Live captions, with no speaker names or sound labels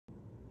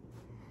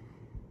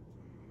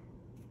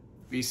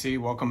BC,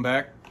 welcome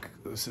back.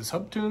 This is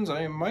Hub Tunes.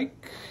 I am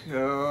Mike.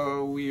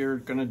 We are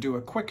going to do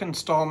a quick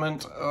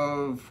installment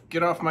of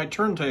Get Off My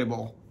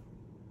Turntable.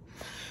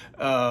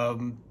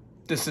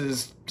 This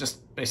is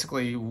just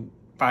basically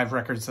 5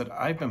 records that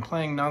I've been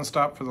playing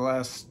nonstop for the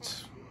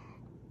last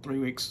 3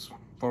 weeks,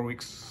 4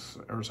 weeks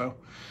or so.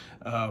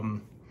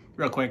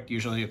 Real quick,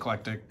 usually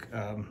eclectic.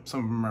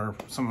 Some of them are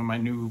some of my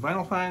new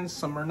vinyl finds,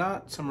 some are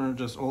not. Some are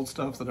just old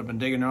stuff that I've been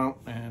digging out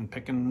and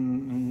picking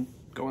and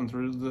going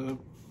through the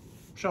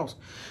shelves.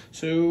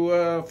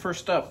 So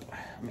first up,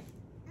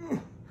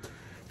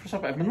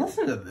 I've been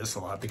listening to this a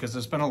lot because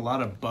there's been a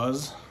lot of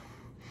buzz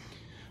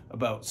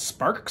about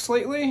Sparks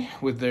lately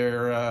with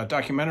their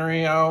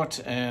documentary out,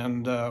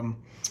 and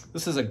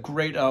this is a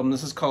great album.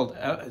 This is called,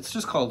 it's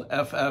just called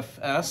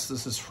FFS.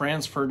 This is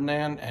Franz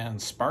Ferdinand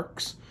and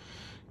Sparks.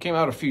 Came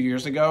out a few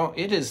years ago.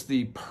 It is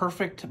the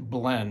perfect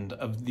blend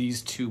of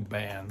these two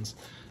bands.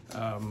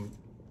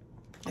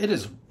 It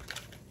is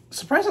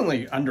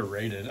surprisingly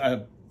underrated.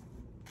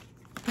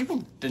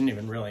 People didn't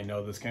even really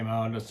know this came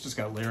out. It's just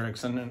got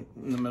lyrics in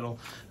the middle.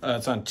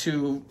 It's on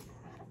two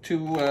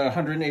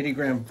 180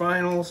 gram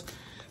vinyls.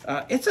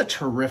 It's a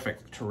terrific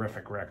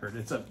record.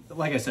 It's a,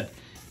 like I said,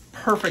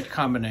 perfect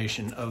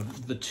combination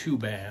of the two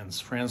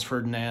bands, Franz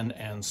Ferdinand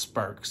and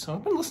Sparks. So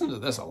I've been listening to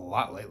this a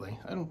lot lately.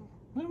 I don't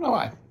know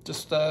why.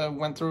 Just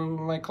went through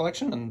my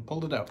collection and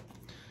pulled it out.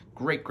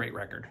 Great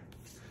record.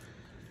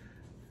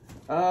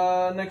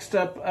 Next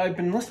up, I've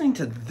been listening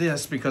to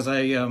this because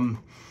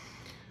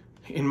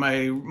in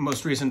my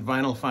most recent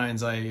vinyl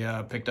finds,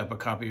 I picked up a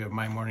copy of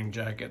My Morning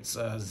Jacket's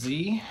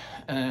Z,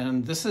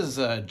 and this is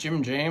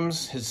Jim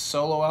James, his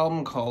solo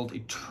album called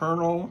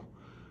Eternally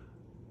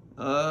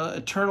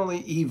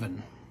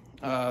Even.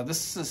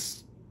 This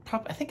is,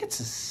 I think it's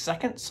his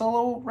second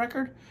solo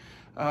record.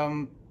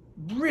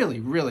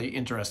 Really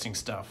interesting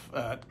stuff.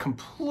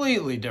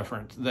 Completely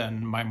different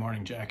than My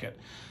Morning Jacket.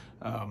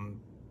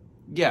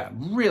 Yeah,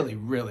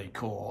 really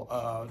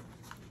cool.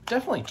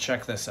 Definitely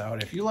check this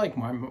out if you like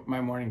My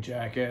Morning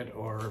Jacket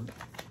or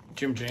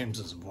Jim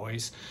James's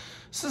voice.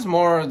 This is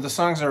more, the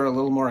songs are a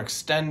little more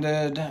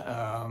extended.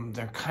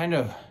 They're kind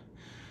of,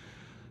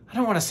 I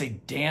don't want to say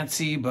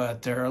dancey,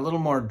 but they're a little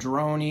more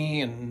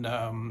droney and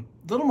a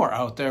little more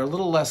out there, a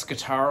little less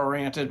guitar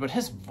oriented, but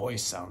his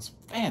voice sounds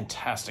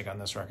fantastic on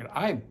this record.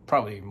 I'm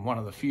probably one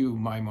of the few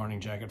My Morning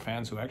Jacket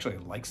fans who actually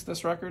likes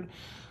this record.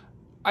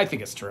 I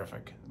think it's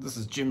terrific. This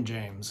is Jim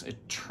James,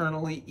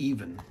 Eternally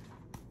Even.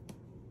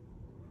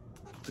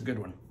 It's a good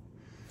one.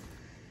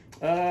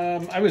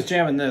 I was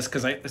jamming this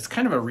because it's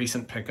kind of a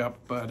recent pickup,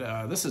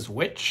 but this is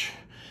Witch.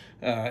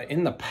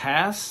 In the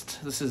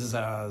past, this is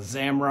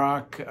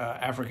Zamrock,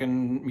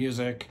 African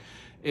music.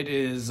 It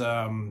is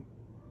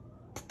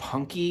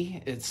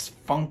punky, it's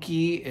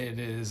funky, it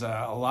is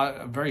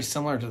very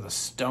similar to the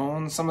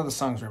Stones. Some of the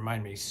songs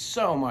remind me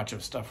so much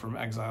of stuff from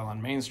Exile on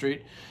Main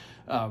Street.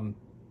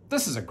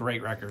 This is a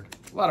great record.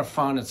 A lot of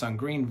fun. It's on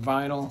green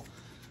vinyl.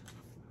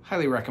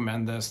 Highly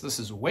recommend this. This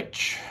is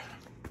Witch.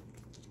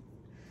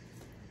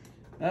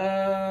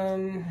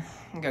 You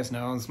guys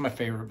know, it's my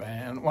favorite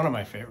band. One of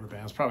my favorite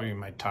bands, probably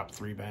my top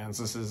 3 bands.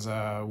 This is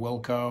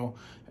Wilco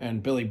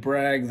and Billy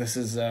Bragg. This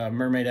is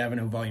Mermaid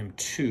Avenue Volume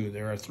 2.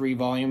 There are 3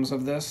 volumes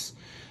of this.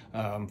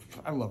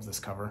 I love this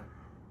cover.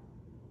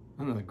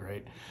 Isn't it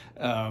great?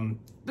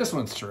 This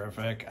one's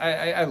terrific.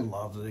 I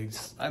love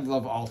these. I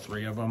love all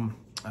 3 of them.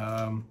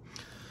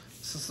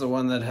 This is the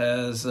one that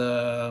has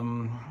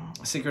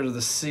Secret of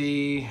the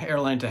Sea,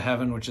 Airline to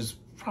Heaven, which is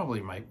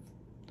probably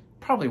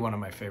one of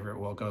my favorite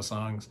Wilco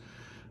songs.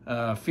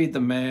 Feed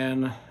the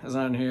Man is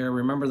on here.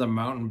 Remember the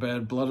Mountain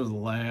Bed, Blood of the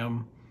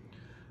Lamb.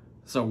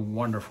 It's a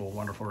wonderful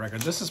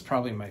record. This is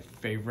probably my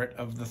favorite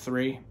of the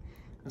 3.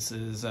 This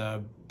is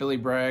Billy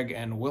Bragg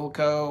and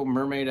Wilco,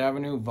 Mermaid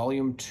Avenue,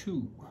 Volume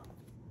 2.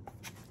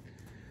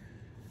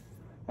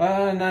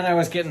 And then I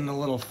was getting a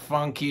little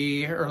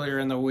funky earlier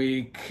in the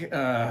week.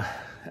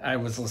 I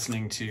was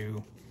listening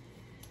to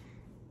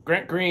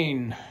Grant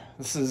Green.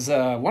 This is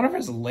one of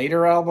his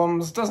later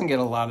albums. Doesn't get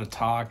a lot of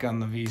talk on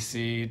the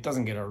VC. It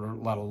doesn't get a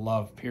lot of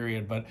love,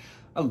 period. But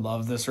I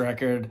love this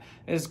record.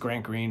 It's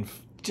Grant Green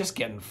just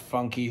getting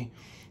funky.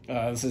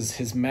 This is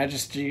His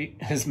Majesty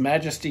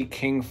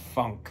King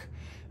Funk.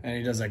 And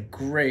he does a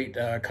great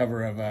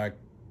cover of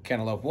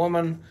Cantaloupe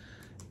Woman.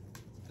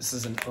 This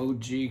is an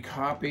OG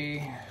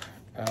copy.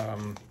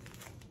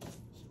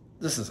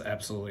 This is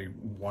absolutely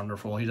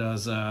wonderful. He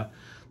does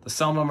the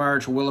Selma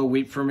March, Willow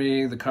Weep for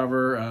Me, the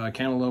cover,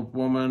 Cantaloupe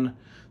Woman,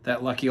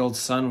 That Lucky Old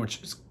Sun,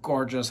 which is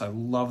gorgeous. I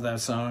love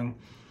that song.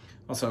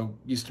 Also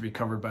used to be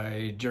covered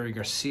by Jerry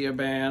Garcia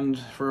Band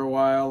for a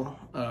while.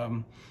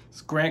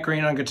 It's Grant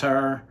Green on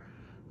guitar,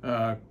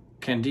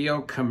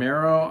 Candido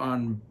Camero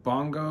on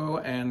bongo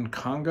and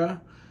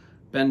conga,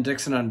 Ben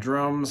Dixon on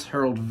drums,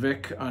 Harold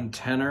Vick on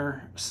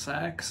tenor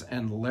sax,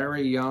 and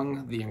Larry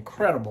Young, the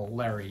incredible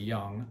Larry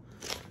Young,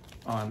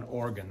 on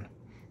organ.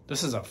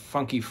 This is a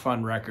funky,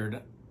 fun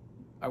record.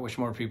 I wish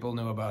more people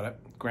knew about it.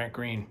 Grant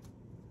Green.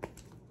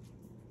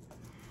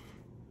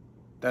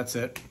 That's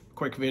it.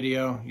 Quick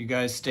video. You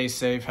guys stay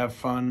safe, have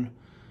fun.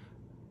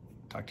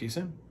 Talk to you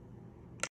soon.